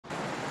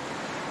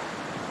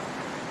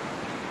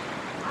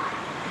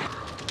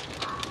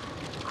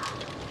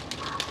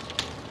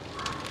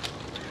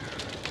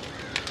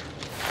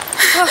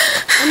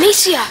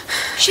Amicia!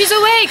 She's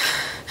awake!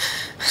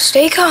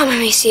 Stay calm,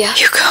 Amicia.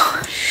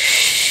 Hugo.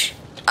 Shh.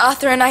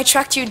 Arthur and I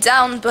tracked you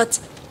down, but...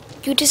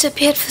 You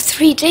disappeared for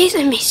 3 days,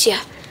 Amicia.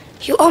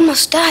 You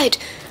almost died.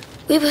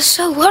 We were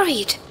so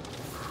worried.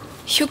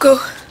 Hugo.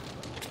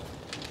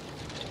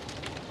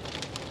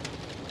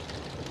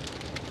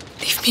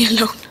 Leave me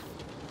alone.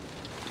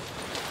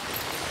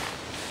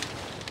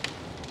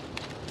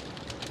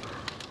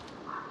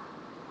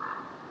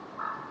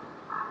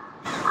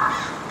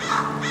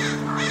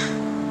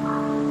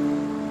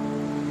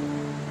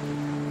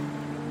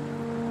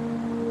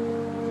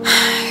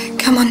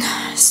 Come on,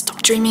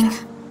 stop dreaming.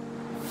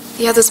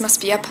 The others must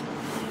be up.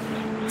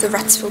 The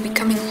rats will be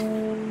coming.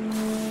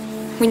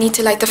 We need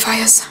to light the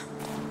fires.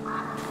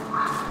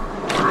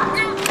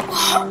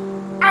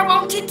 I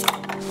want it.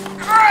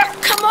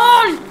 Come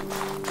on!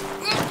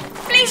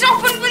 Please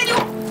open, will you?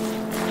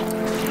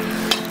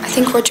 I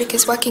think Roderick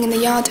is working in the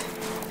yard.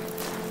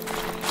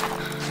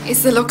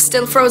 Is the lock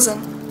still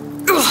frozen?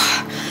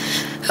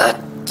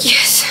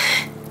 Yes.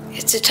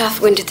 It's a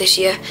tough winter this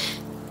year.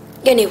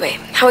 Anyway,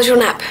 how was your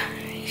nap?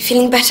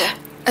 Feeling better?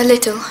 A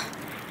little.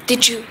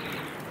 Did you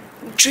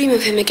dream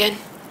of him again?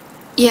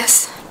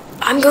 Yes.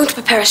 I'm going to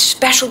prepare a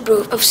special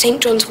brew of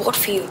St. John's wort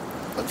for you.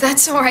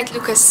 That's all right,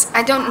 Lucas.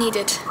 I don't need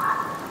it.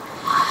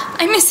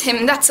 I miss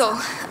him, that's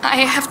all. I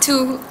have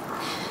to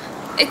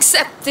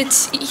accept that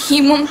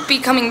he won't be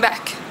coming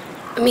back.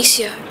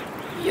 Amicia,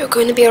 you're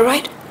going to be all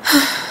right?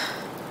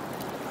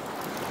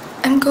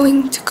 I'm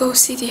going to go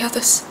see the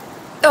others.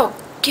 Oh,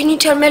 can you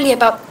tell Melly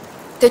about...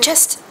 The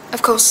chest,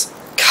 of course.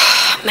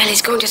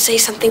 Melly's going to say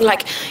something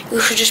like, you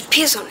should just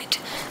piss on it.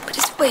 But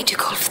it's way too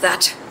cold for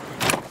that.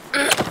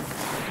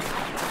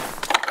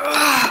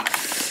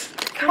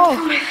 Oh,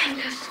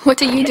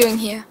 what are you doing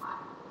here?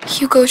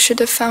 Hugo should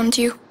have found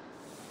you.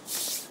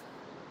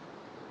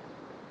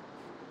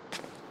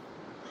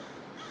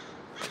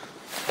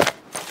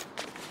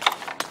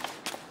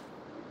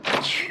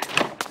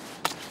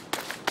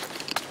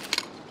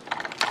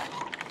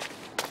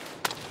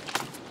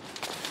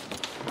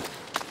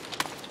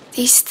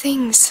 These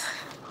things.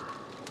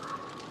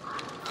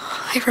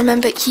 I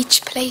remember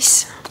each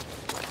place,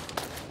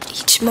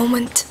 each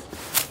moment.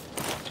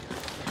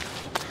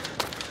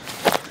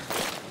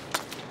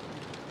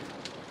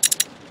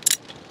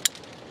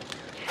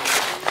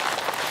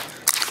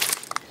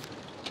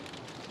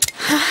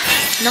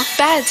 Not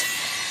bad.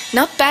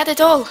 Not bad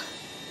at all.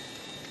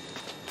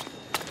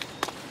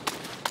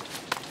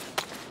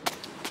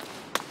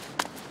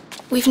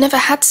 We've never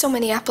had so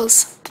many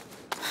apples.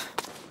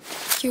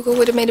 Hugo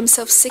would have made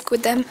himself sick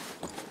with them.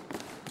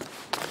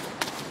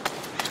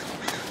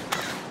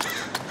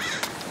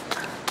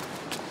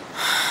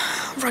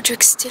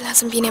 Roderick still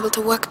hasn't been able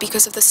to work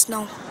because of the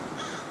snow.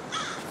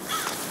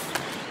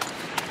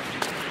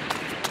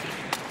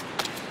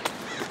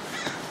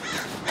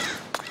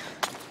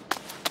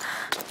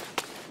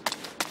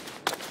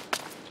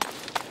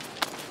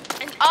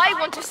 I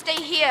want to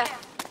stay here.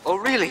 Oh,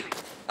 really?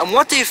 And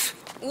what if...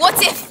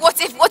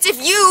 What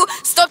if you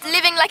stopped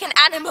living like an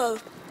animal?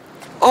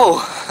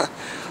 Oh,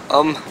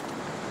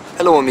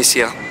 hello,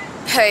 Amicia.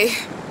 Hey.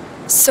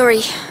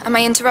 Sorry, am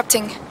I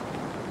interrupting?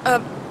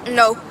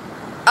 No.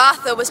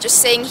 Arthur was just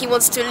saying he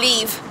wants to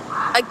leave.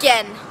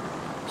 Again.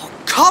 Oh,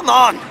 come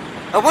on!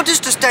 I want us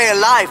to stay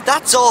alive,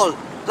 that's all.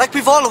 Like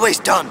we've always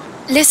done.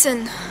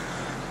 Listen.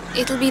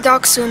 It'll be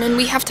dark soon and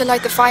we have to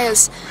light the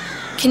fires.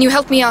 Can you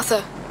help me,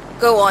 Arthur?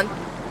 Go on.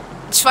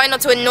 Try not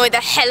to annoy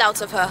the hell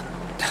out of her.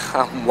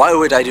 Why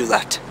would I do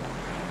that?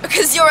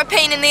 Because you're a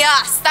pain in the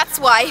ass, that's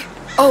why.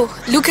 Oh,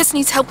 Lucas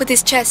needs help with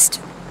his chest.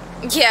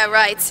 Yeah,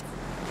 right.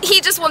 He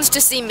just wants to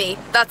see me,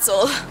 that's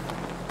all.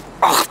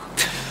 Oh.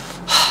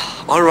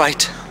 All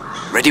right.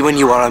 Ready when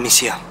you are,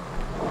 Amicia.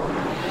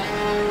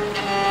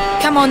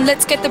 Come on,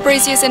 let's get the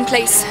braziers in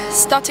place.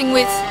 Starting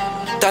with...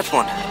 That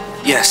one.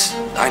 Yes,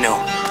 I know.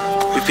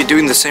 We've been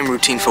doing the same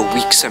routine for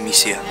weeks,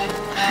 Amicia.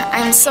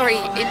 I'm sorry,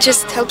 it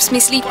just helps me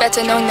sleep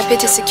better knowing the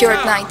pit is secure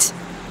at night.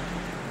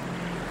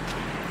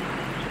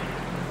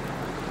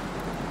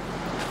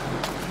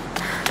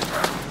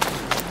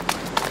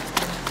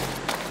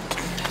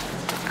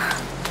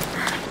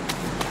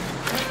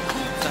 Who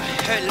the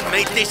hell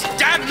made this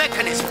damn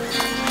mechanism?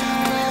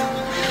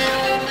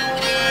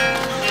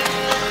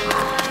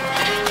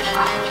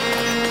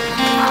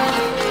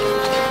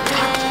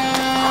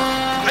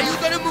 Are you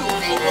gonna move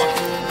or what?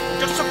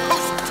 You're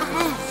supposed to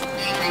move!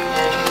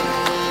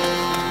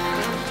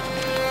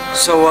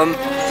 So,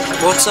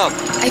 what's up?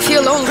 I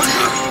feel old.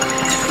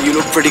 You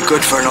look pretty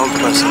good for an old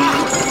person.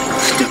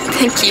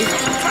 Thank you.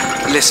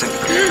 Listen,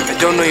 I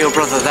don't know your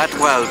brother that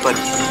well, but...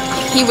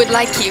 He would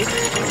like you.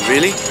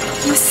 Really?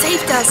 You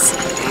saved us.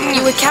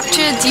 You were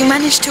captured, you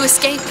managed to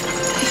escape.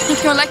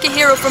 You're like a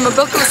hero from a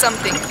book or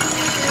something.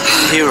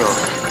 Hero?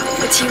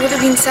 But he would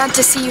have been sad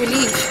to see you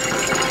leave.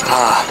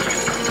 Ah.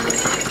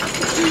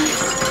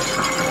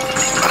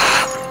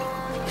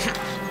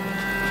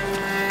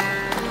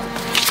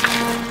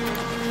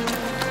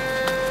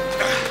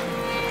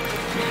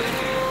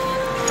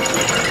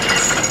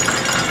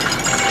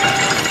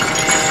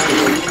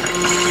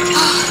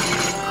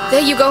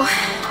 There you go.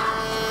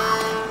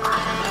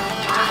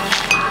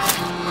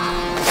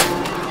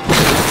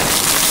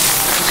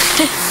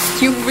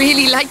 You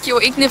really like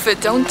your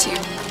Ignifer, don't you?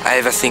 I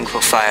have a thing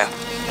for fire.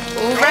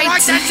 All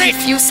right, that's it.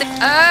 if you say...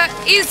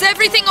 is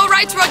everything all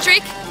right,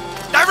 Roderick?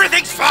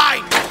 Everything's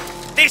fine!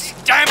 This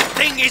damn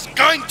thing is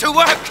going to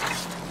work!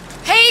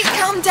 Hey,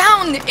 calm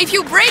down. If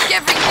you break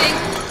everything...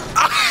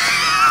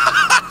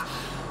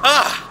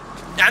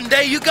 And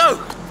there you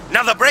go!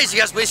 Now the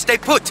braziers will stay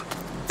put!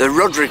 The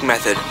Roderick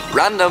method.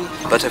 Random,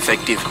 but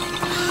effective.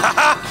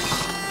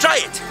 Try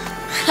it!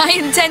 I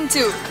intend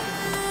to.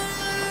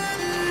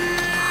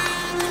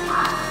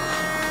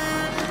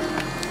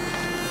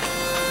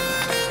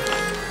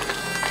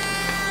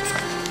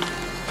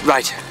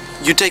 Right.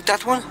 You take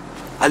that one?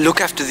 I'll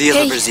look after the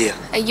other brazier.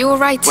 Are you all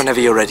right?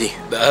 Whenever you're ready.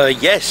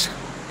 Yes.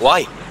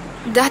 Why?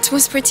 That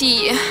was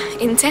pretty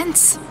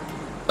intense.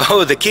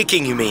 Oh, the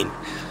kicking, you mean?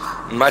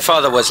 My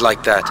father was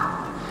like that.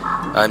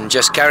 I'm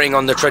just carrying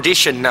on the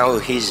tradition now.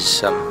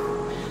 He's,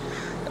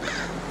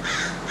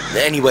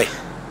 Anyway,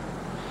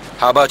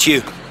 how about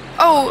you?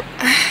 Oh,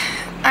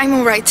 I'm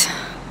all right.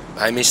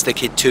 I miss the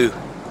kid too.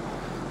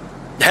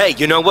 Hey,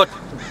 you know what?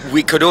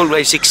 We could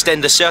always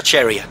extend the search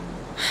area.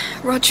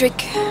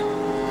 Roderick,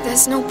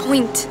 there's no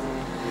point.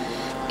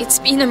 It's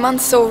been a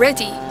month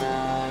already.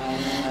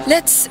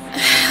 Let's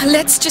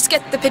just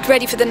get the pit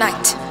ready for the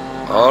night.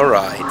 All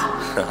right.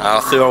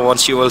 Arthur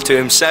wants you all to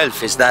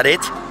himself, is that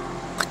it?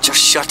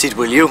 Just shut it,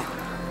 will you?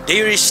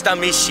 Dearest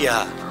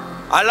Amicia,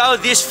 allow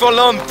this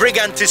forlorn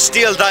brigand to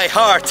steal thy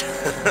heart.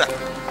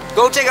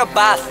 Go take a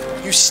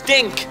bath. You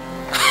stink.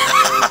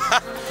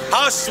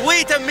 How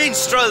sweet a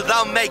minstrel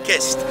thou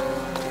makest!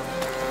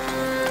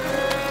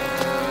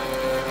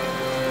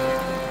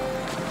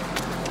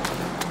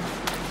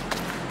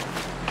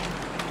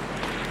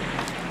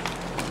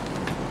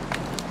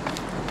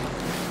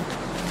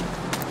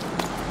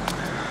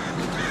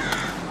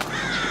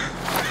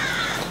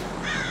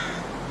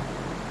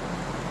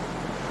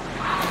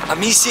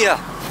 Amicia,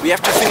 we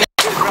have to finish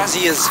the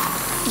braziers.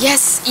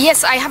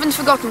 Yes, I haven't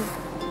forgotten.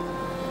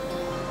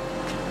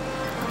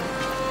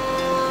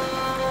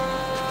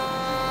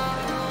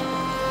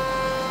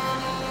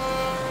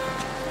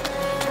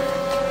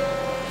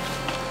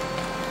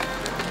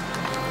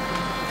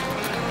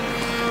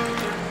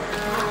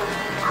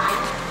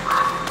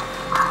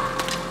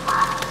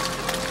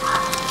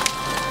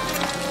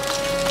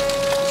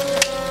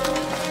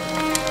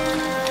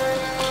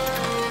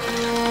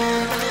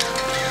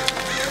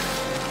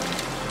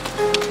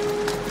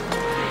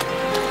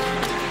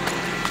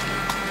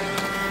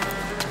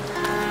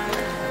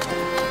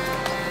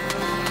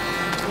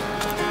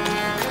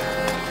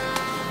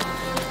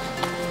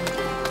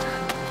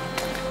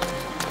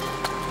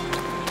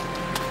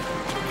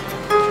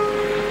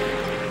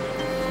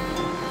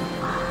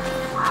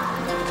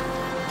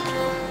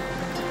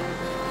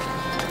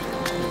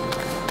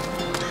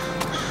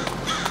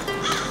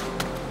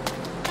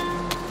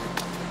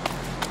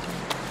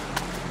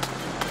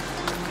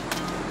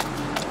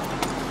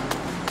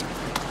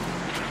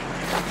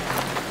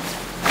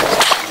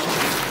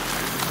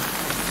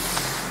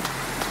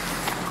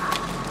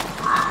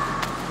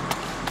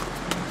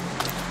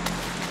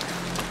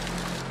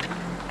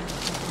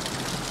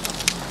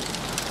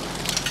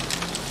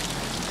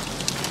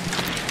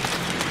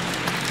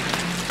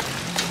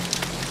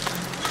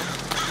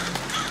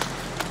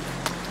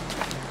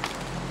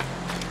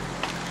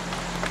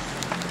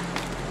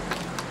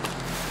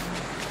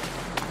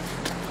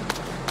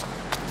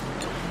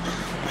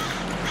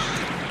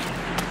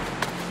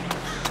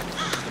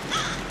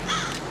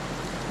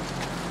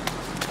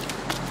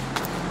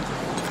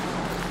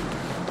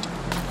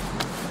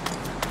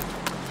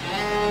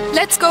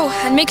 Let's go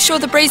and make sure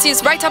the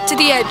brazier's right up to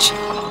the edge.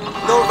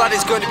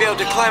 Nobody's going to be able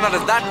to climb out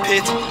of that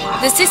pit.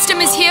 The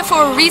system is here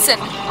for a reason.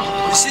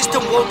 The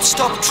system won't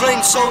stop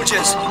trained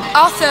soldiers.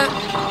 Arthur,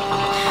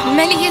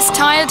 Melly is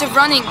tired of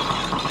running.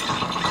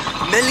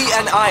 Melly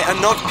and I are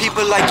not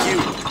people like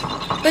you.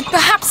 But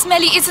perhaps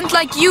Melly isn't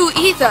like you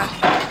either.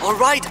 All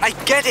right, I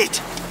get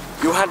it.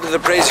 You handle the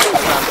brazier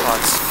and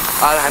ramparts.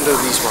 I'll handle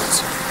these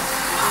ones.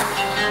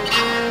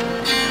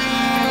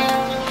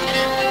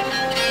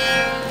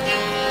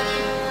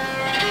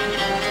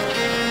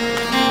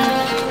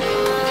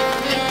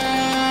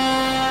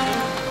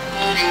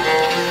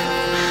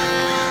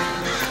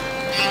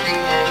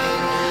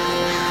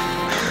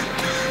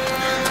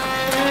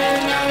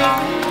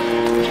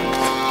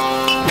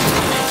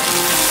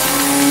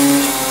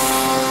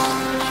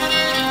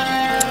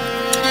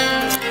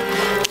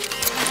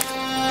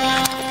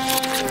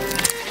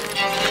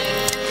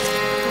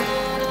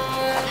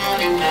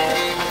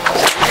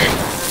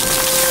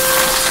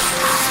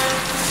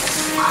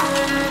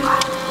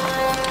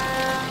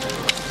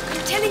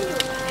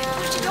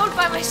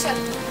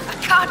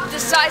 The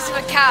size of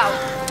a cow.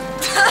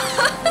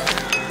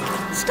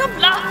 Stop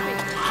laughing.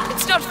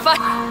 It's not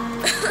funny.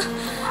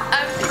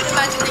 I'm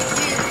imagining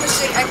you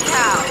pushing a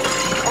cow.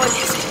 Or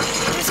is it?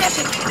 Does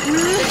happened?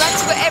 The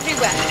rats were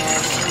everywhere.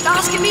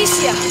 Ask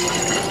Amicia.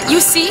 You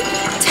see?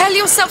 Tell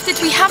yourself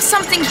that we have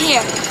something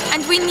here,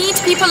 and we need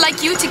people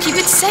like you to keep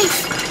it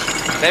safe.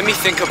 Let me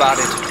think about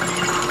it.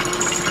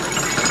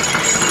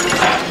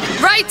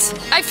 Right,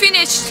 I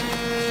finished.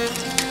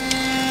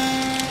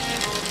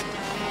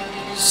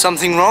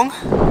 Something wrong?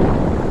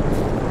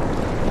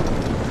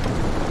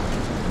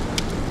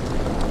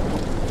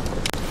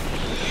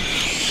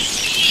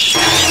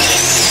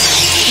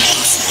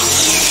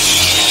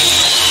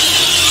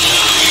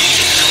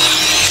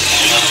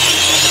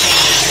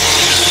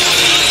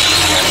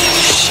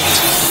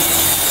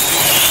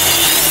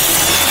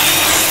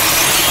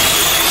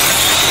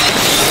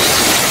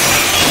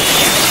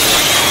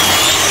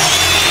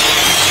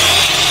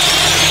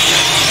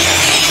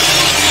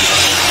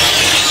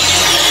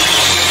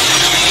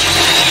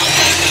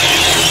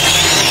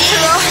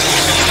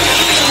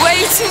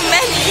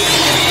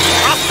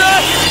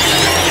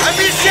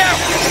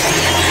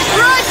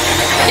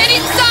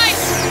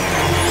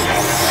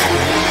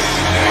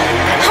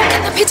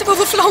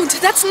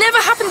 That's never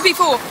happened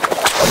before.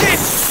 Shit!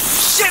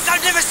 Shit,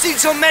 I've never seen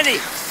so many!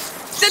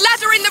 The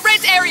ladder in the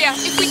red area.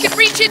 If we can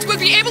reach it, we'll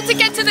be able to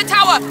get to the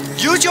tower.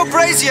 Use your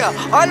brazier.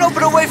 I'll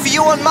open a way for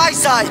you on my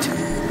side.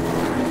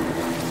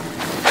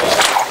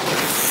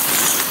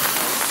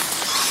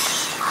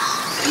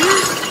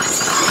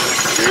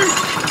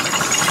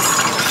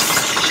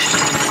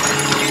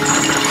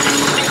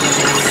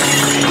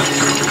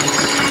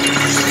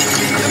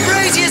 The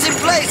brazier's in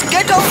place.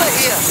 Get over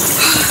here.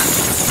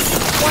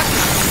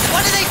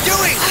 What are they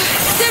doing?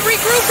 They're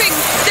regrouping.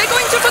 They're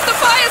going to put the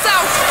fires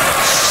out.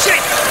 Shit!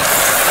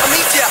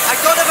 Amicia, I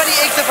don't have any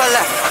ether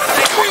left.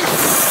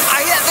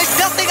 There's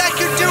nothing I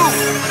can do.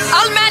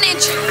 I'll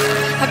manage.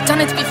 I've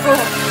done it before.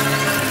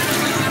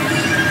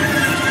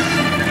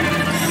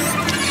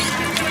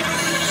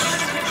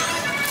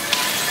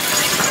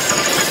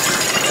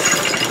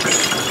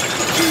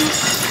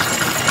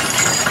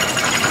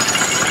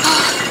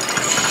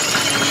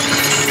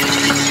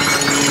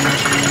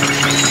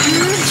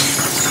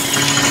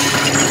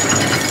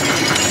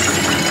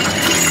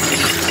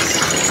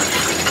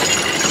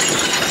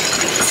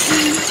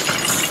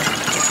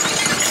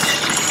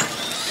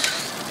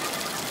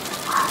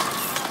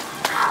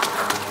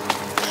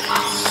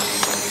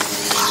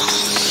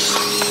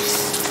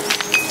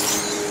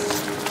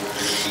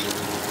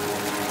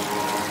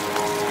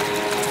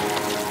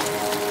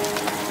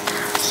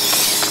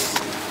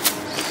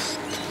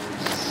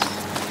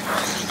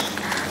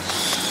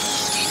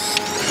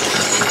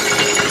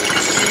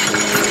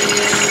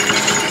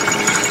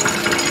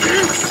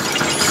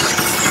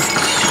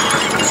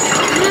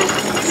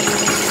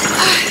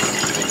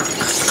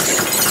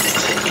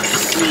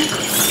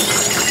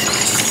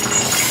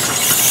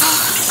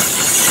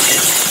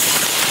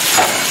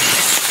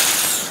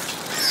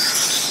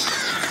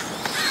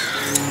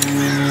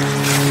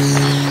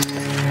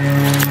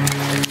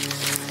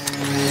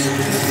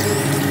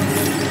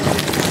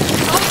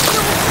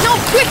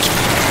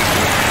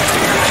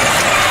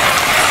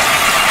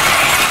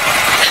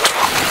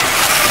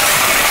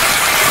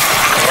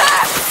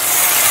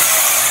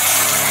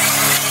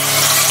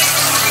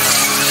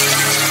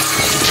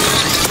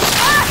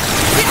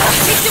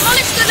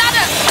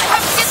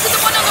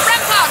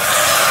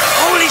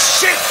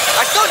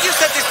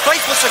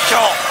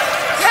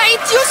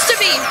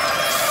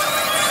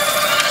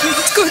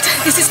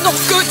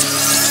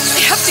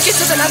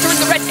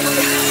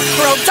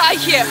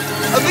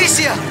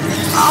 Amicia,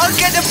 I'll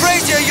get the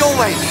brazier your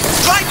way.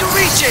 Try to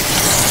reach it.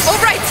 All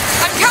right,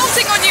 I'm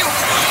counting on you.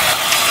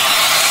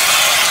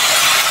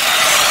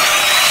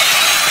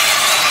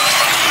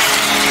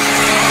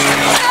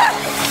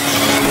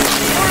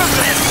 More of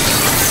them.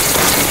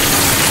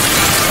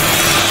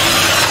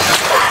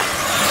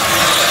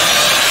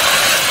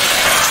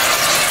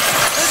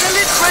 There's a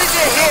lit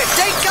brazier here.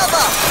 Take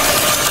cover.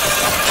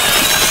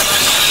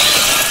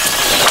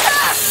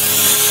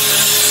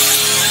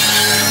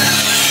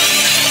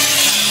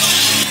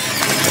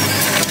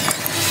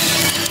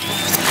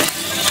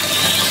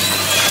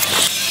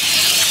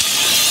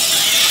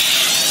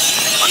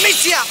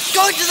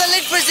 Go into the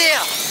lit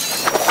brazier!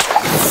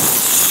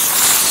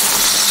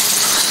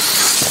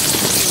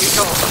 Here we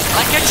go.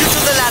 I'll get you to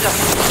the ladder.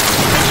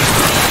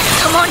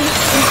 Come on,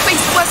 you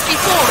faced worse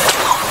before.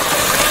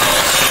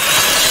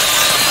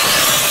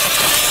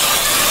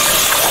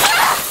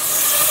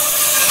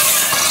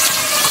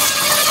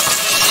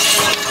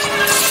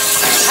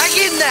 Hang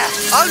in there.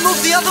 I'll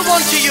move the other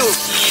one to you.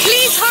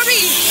 Please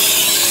hurry.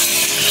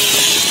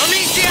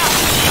 Amicia,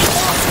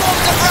 more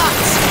swarms of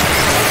rats.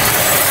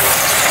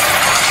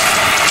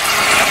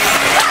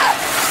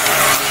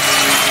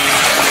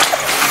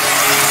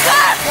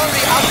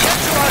 Sorry, I'll get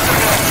you out of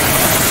there.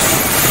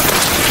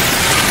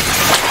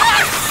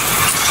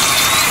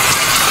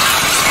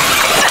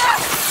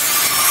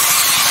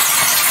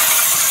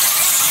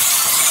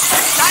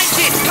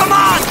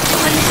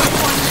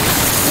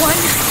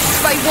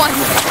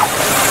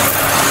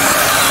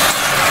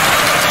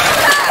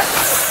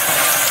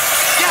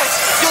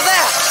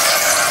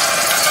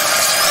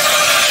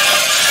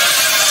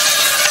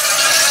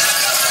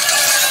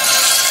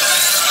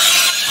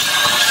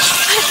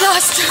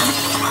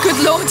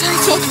 Lord, I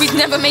thought we'd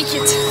never make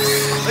it.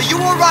 Are you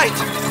alright?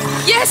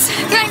 Yes,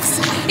 thanks.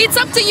 It's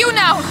up to you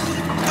now.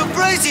 The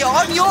brazier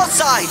on your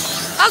side!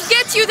 I'll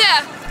get you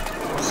there.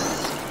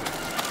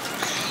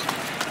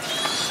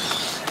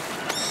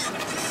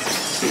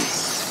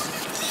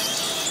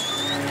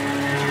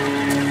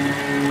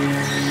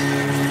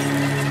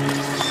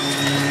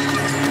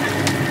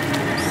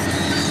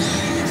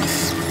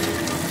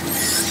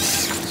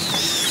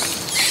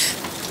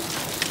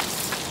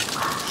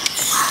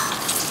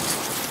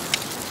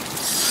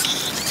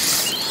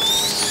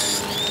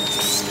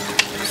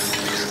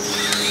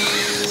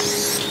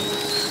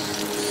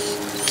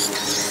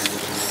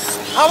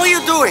 How are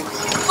you doing?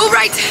 All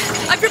right.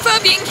 I prefer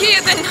being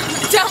here than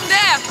down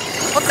there.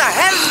 What the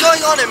hell's going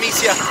on,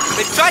 Amicia?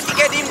 We tried to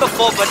get in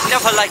before, but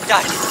never like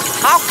that.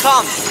 How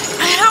come?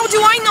 How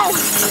do I know?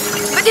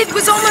 But it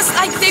was almost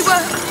like they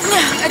were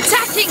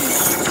attacking.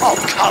 Oh,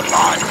 come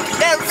on.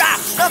 They're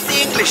rats, not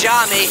the English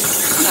army.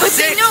 But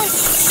they know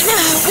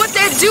what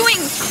they're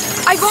doing.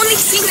 I've only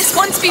seen this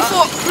once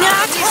before.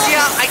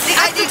 Amicia, I think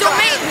I At the need to...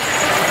 domain.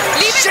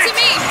 Leave it to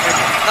me.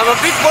 I'm a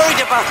bit worried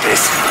about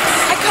this.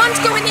 I can't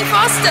go any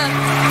faster.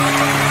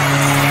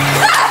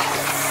 Ah!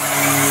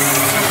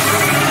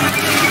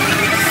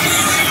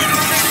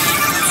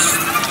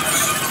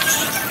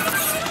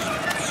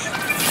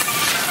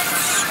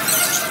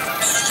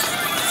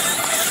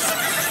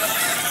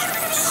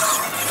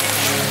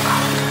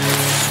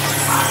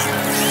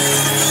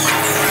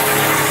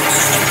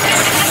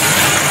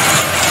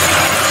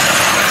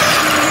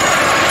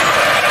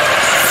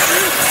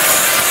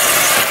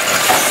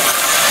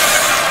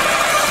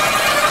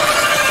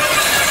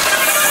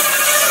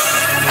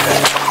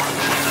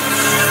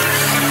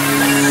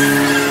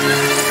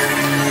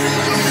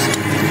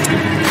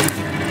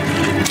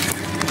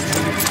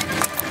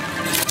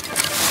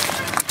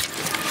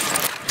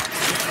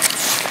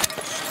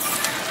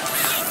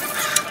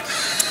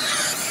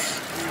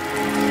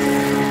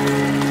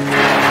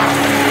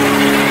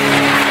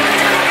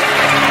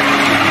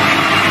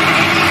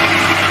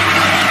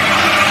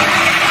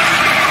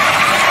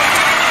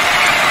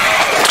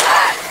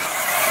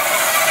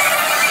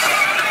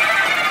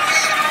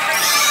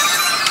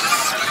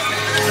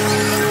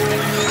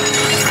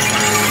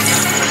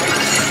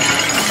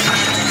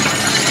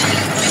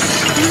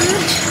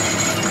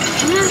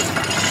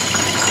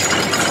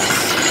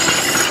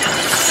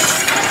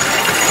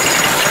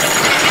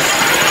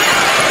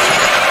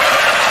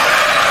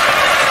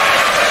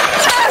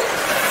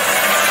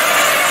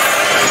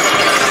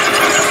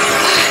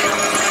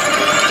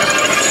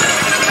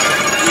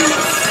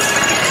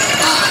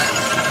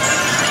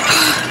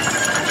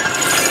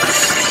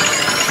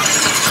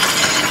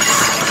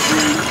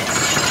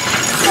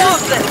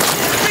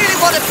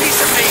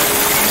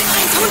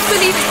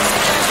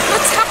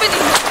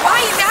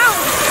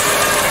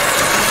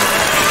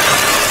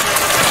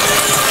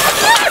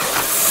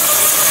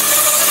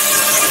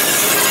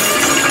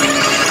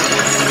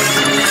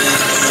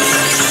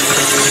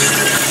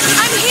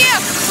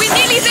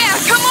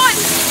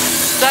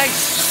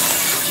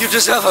 You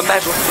deserve a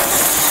medal.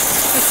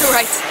 It's all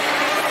right.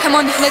 Come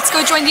on, let's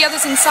go join the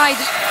others inside.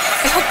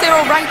 I hope they're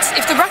all right.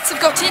 If the rats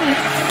have got in...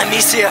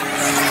 Amicia,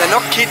 they're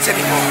not kids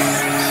anymore.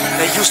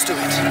 They're used to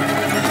it.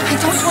 I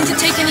don't want to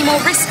take any more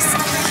risks.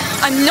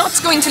 I'm not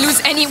going to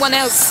lose anyone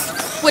else.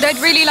 What I'd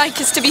really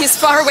like is to be as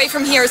far away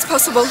from here as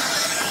possible.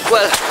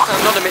 Well,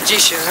 I'm not a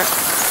magician,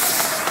 huh?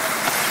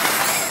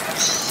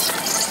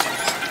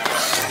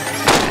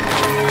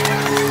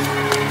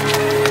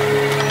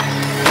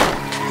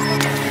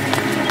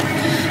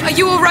 Are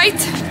you all right?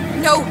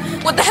 No.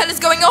 What the hell is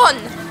going on?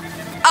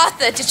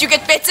 Arthur, did you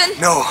get bitten?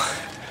 No.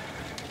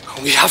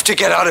 We have to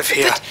get out of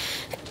here.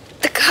 But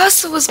the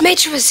castle was made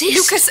to resist.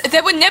 Lucas,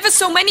 there were never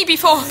so many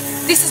before.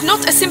 This is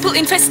not a simple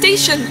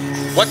infestation.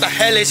 What the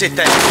hell is it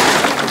then?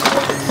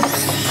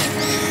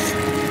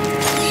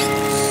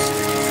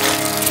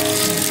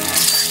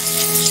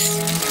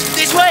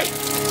 This way!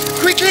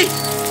 Quickly!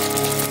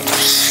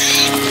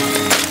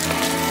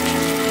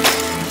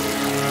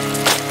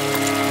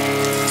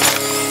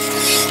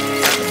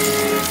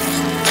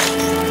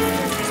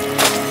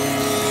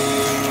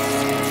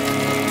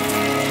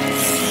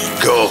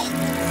 Go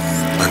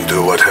and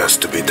do what has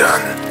to be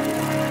done.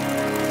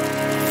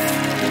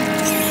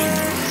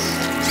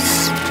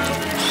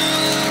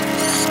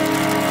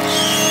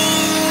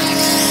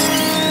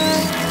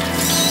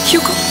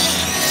 Hugo.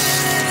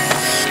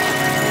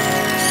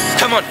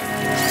 Come on.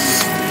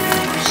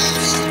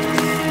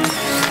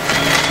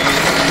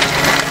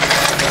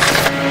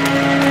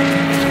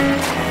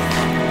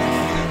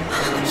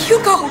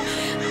 Hugo!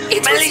 It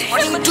was Melly,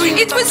 what are him! you doing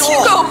It with was the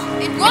door?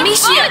 Hugo! It won't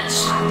Amicia! budge!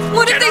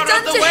 What have Get they out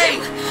done of the to way!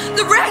 him?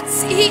 The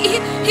rats!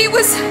 He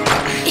was...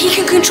 He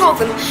can control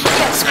them.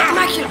 Yes, with the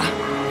macula.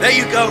 There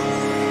you go.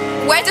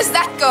 Where does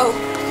that go?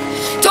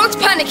 Don't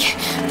panic.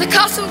 The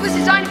castle was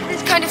designed for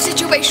this kind of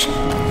situation.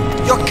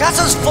 Your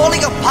castle's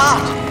falling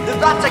apart. The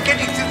rats are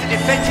getting through the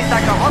defenses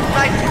like a hot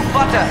knife through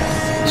butter.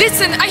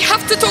 Listen, I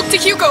have to talk to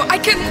Hugo. I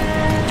can...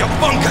 You're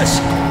bonkers.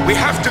 We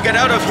have to get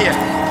out of here.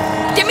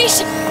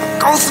 Amicia!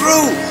 Go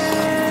through!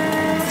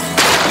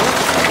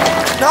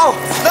 No!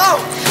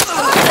 No!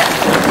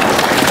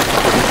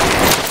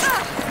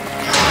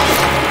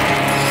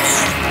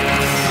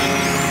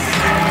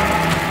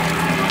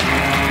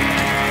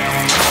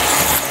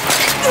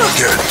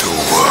 Get to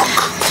work.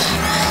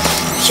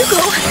 Hugo!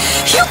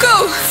 Hugo!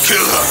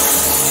 Kill her,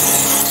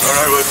 or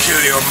I will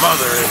kill your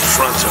mother in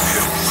front of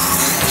you.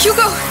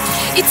 Hugo!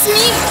 It's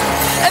me!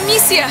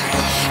 Amicia!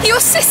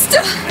 Your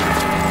sister!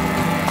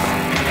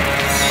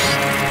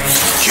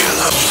 Kill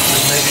him,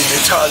 and maybe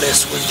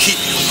Vitalis will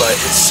keep you by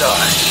his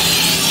side.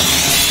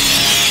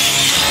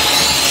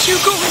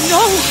 Hugo,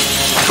 no!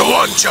 Go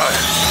on, child.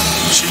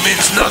 She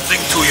means nothing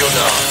to you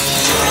now.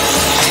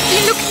 I've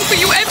been looking for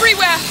you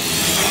everywhere!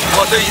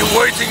 What are you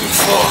waiting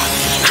for?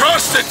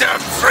 Cross the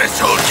damn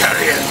threshold,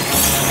 carrier!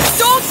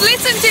 Don't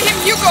listen to him,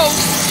 Hugo!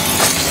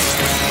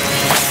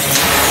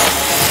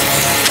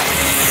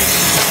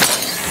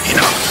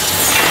 Enough.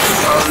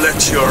 I'll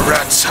let your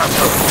rats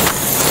handle.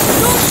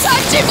 Don't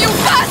touch him, you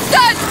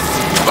bastard!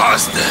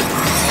 Bastard!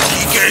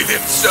 He gave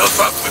himself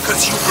up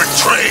because you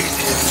betrayed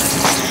him.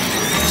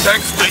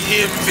 Thanks to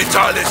him,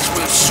 Vitalis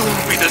will soon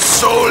be the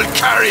sole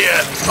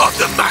carrier of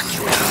the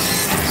macula.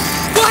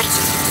 What?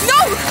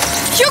 No!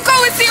 Hugo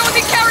is the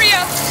only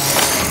carrier!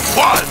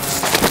 Once!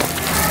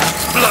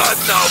 Blood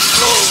now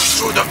flows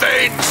through the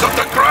veins of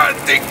the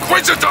Grand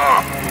Inquisitor!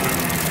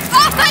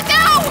 Arthur,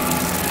 no!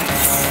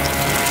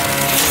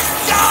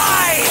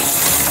 Die!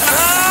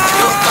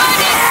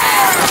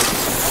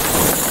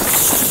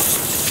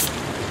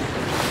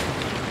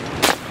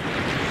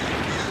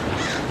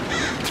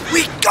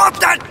 We got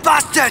that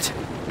bastard!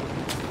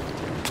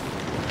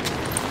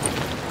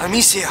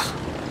 Amicia.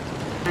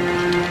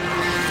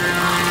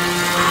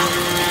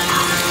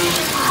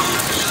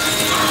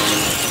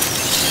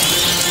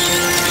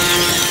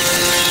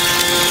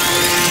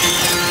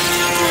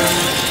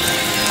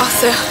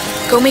 Arthur,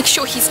 go make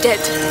sure he's dead.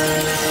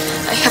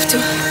 I have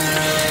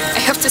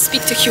to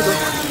speak to Hugo.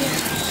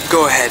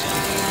 Go ahead.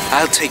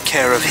 I'll take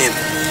care of him.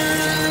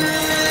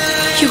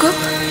 Hugo?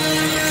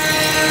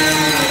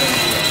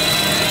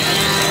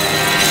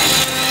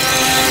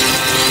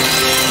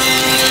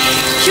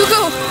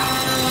 Hugo!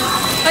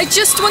 I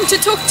just want to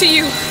talk to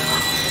you.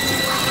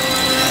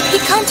 He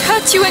can't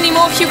hurt you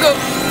anymore, Hugo.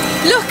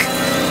 Look!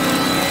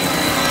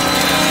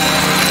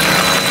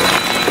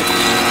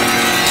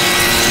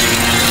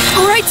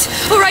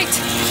 All right.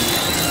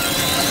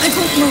 I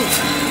won't move.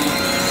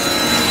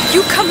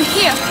 You come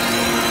here.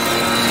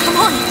 Come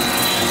on.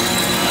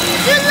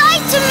 You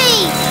lied to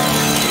me!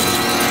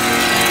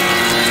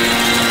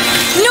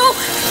 No!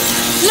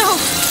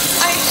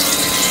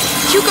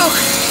 Hugo,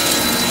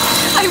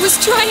 I was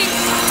trying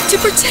to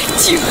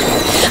protect you.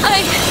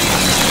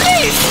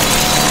 Please!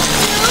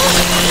 You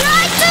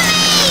lied to me!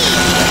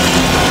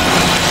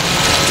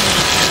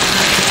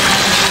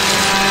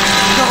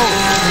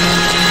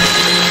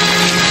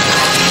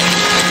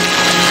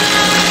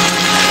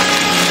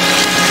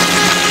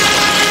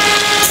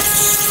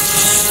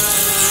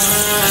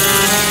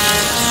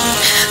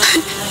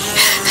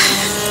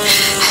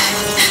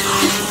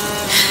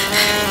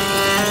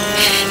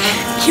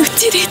 You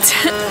did it!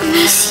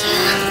 Amicia.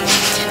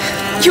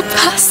 You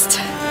passed!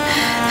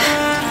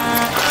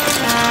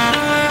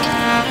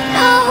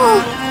 No!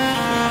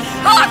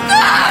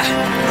 Arthur!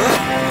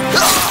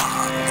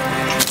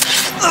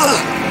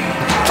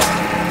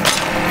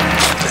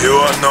 You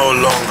are no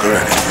longer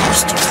any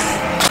use to me.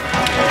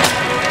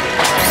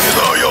 You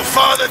know, your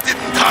father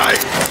didn't die.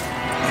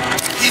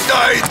 He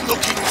died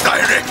looking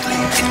directly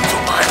into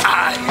my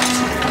eyes.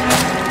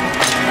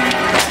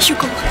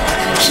 Hugo,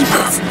 he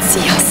mustn't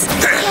see us.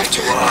 There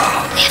you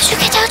are. We have to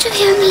get out of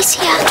here,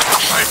 Amicia.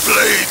 My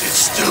blade is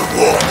still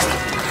warm,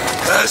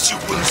 as you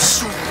will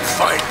soon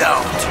find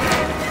out.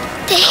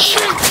 They're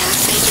here and they're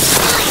afraid to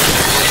fly.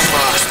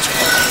 Fast.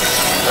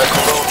 Like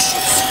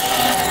roaches.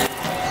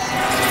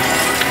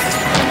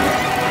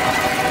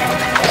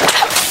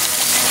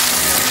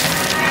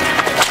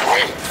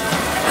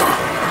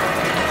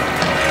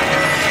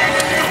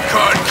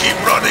 Can't keep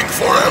running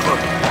forever.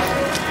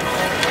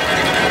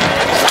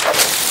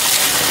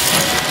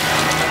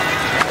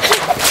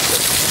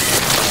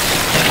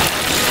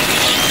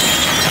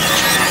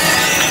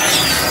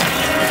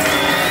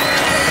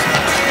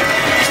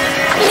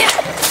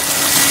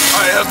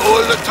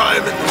 All the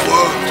time in the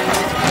world.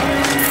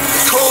 The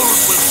cold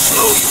will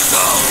slow you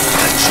down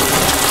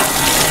eventually.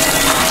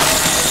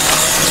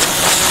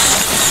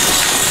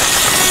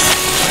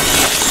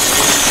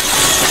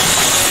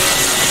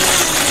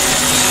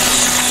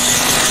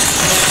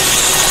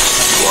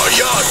 You are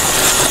young.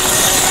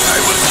 I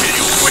will kill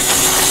you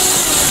quickly.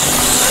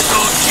 I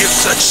don't give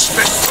such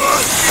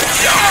spectacles.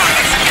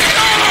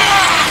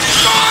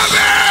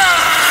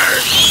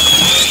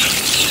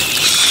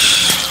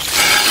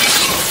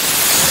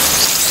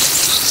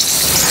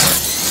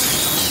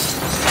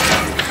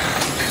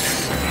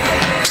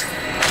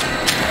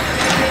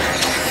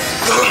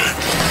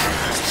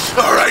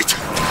 All right.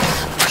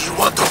 You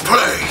want to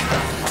play?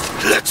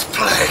 Let's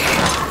play.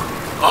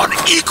 On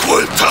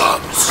equal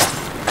terms.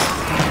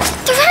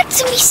 The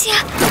rats, Amicia.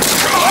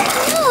 They're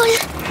cool.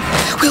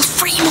 We'll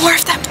free more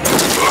of them.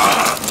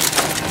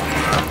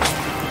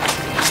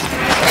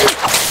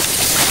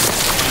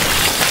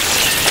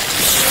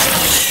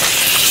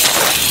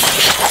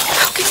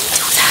 How can you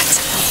do that?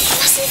 He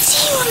mustn't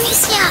see you,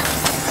 Amicia.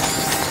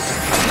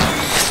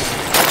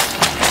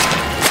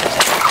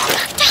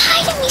 Have to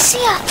hide,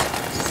 Amicia.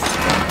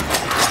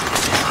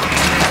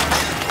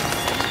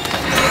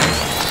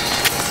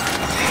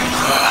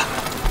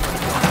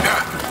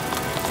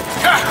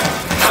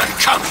 I'm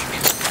coming.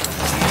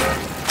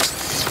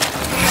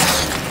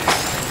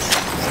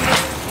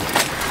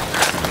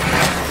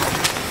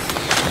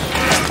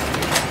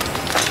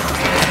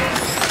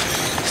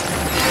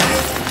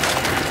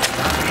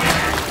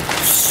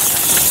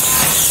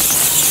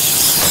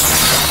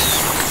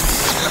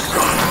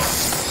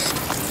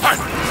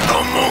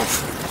 Don't move.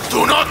 Do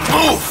not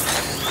move.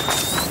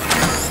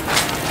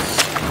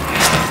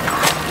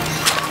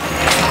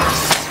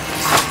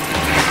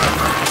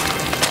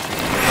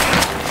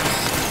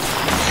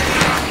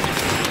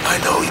 I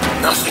know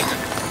nothing.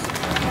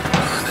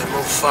 They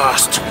move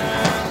fast,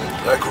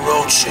 like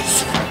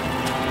roaches.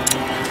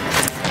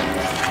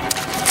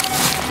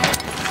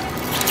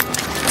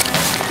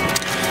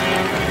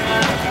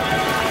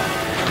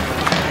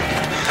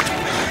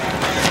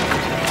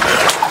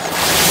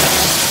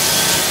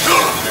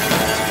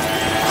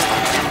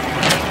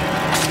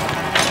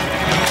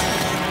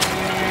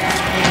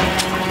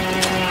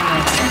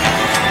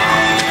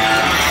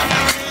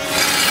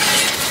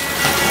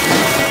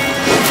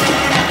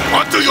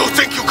 What do you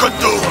think you could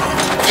do?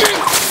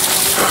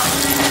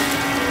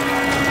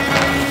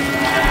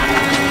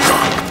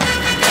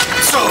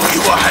 So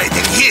you are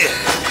hiding here?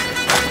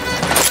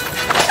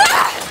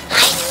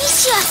 Hide,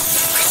 Amicia.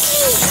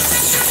 Quickly.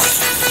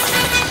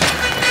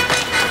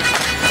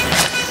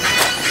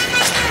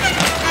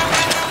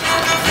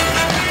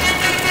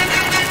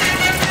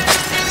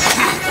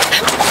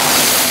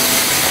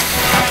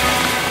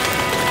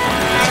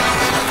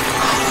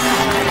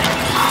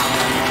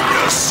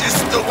 Your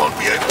sister won't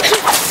be able to.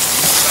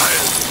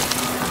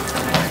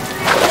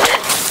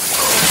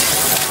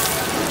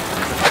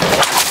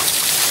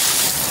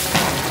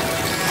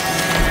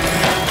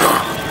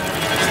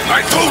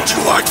 I told you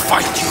I'd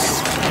find you.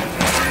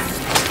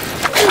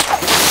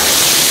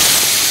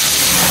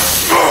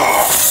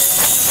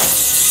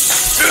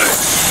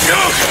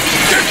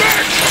 Get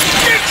back!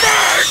 Get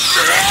back!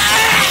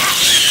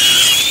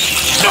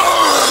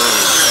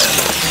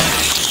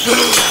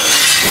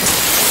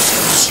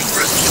 Since you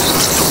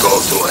refuse to go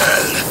to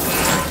hell,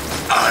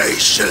 I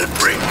shall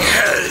bring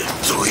hell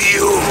to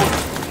you.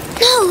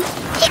 No,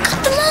 he got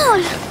them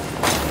all.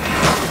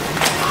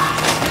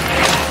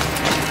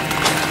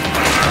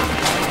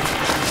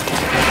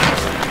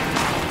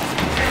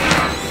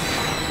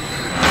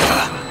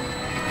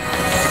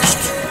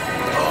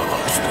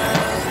 Almost.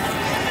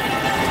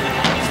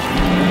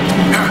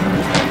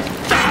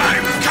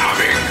 I'm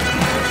coming!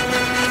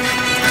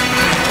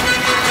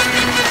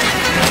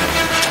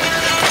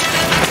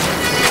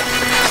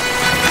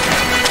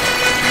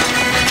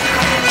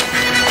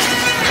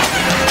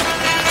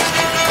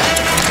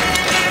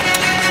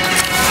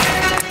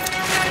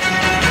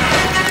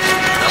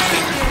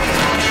 Nothing.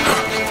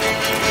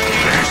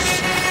 This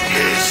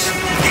is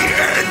the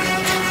end.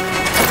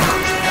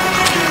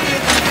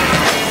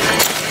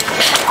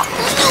 Oh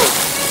no,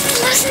 he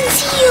mustn't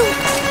see you.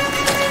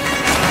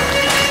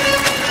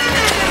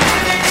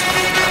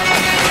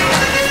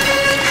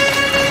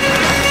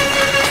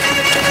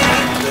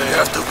 They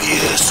have to be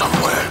here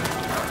somewhere.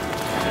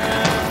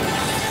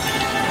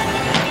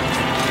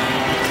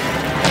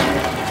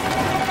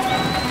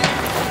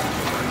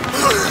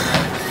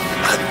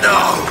 And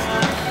now,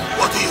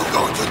 what are you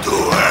going to do,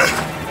 eh?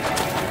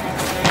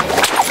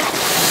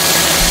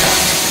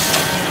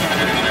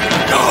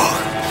 No,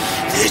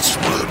 this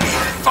will be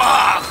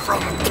far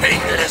from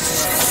painless.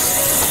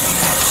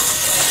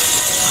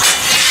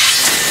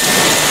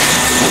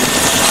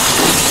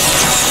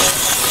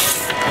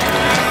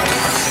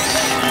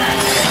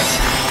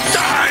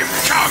 I'm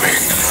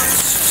coming!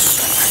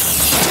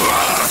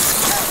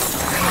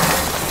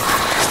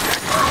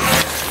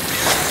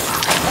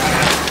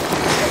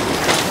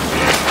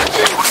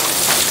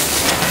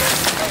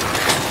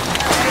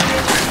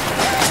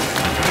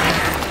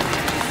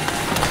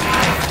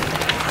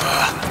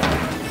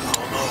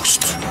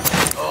 Almost.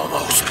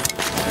 Almost.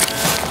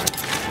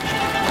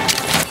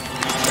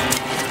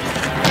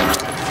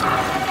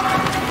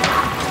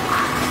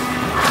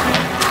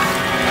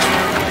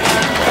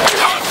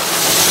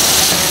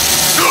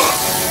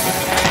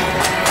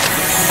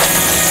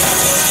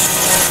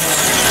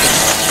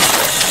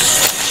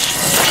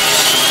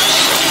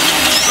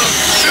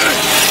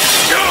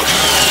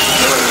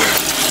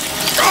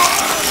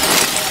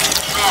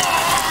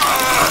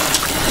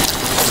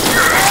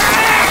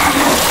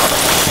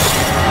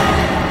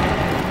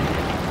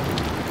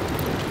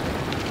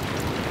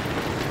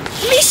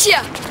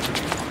 Amicia!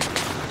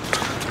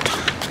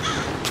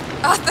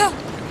 Arthur!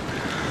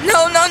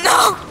 No, no,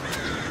 no!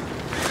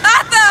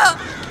 Arthur!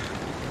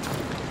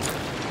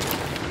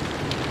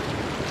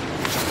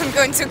 I'm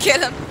going to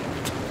kill him.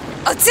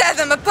 I'll tear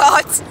them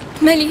apart.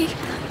 Melly,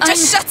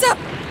 Just shut up,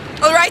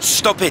 all right?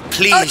 Stop it,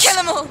 please. I'll kill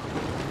them all.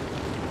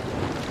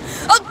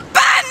 I'll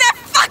burn their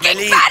fucking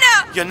Melly,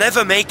 banner! you'll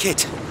never make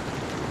it.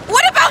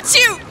 What about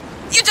you?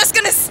 You're just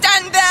gonna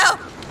stand there?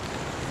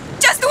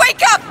 Just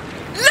wake up!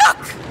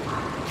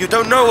 Look! You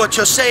don't know what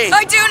you're saying.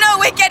 I do know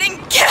we're getting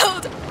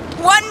killed!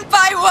 One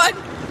by one!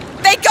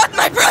 They got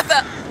my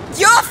brother!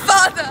 Your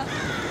father!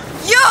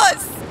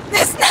 Yours!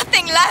 There's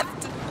nothing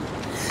left!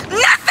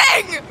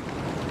 Nothing!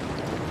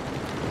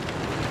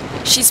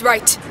 she's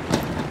right.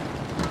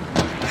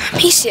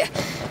 Amicia,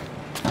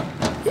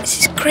 this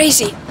is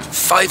crazy.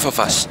 5 of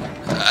us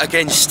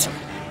against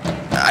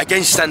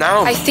an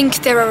arm. I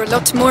think there are a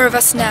lot more of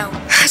us now.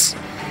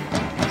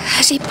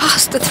 Has he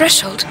passed the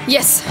threshold?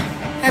 Yes,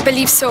 I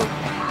believe so.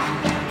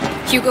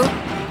 Hugo,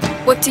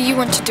 what do you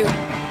want to do?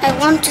 I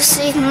want to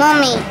save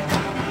Mommy.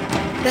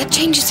 That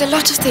changes a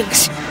lot of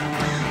things.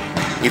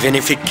 Even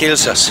if it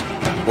kills us,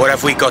 what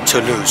have we got to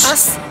lose?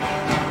 Us?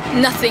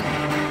 Nothing.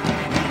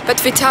 But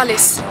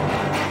Vitalis.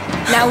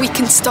 Now we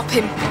can stop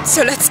him.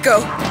 So let's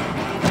go.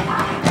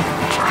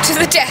 To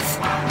the death.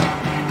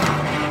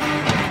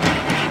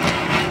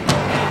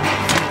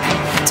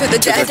 To the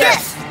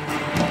death.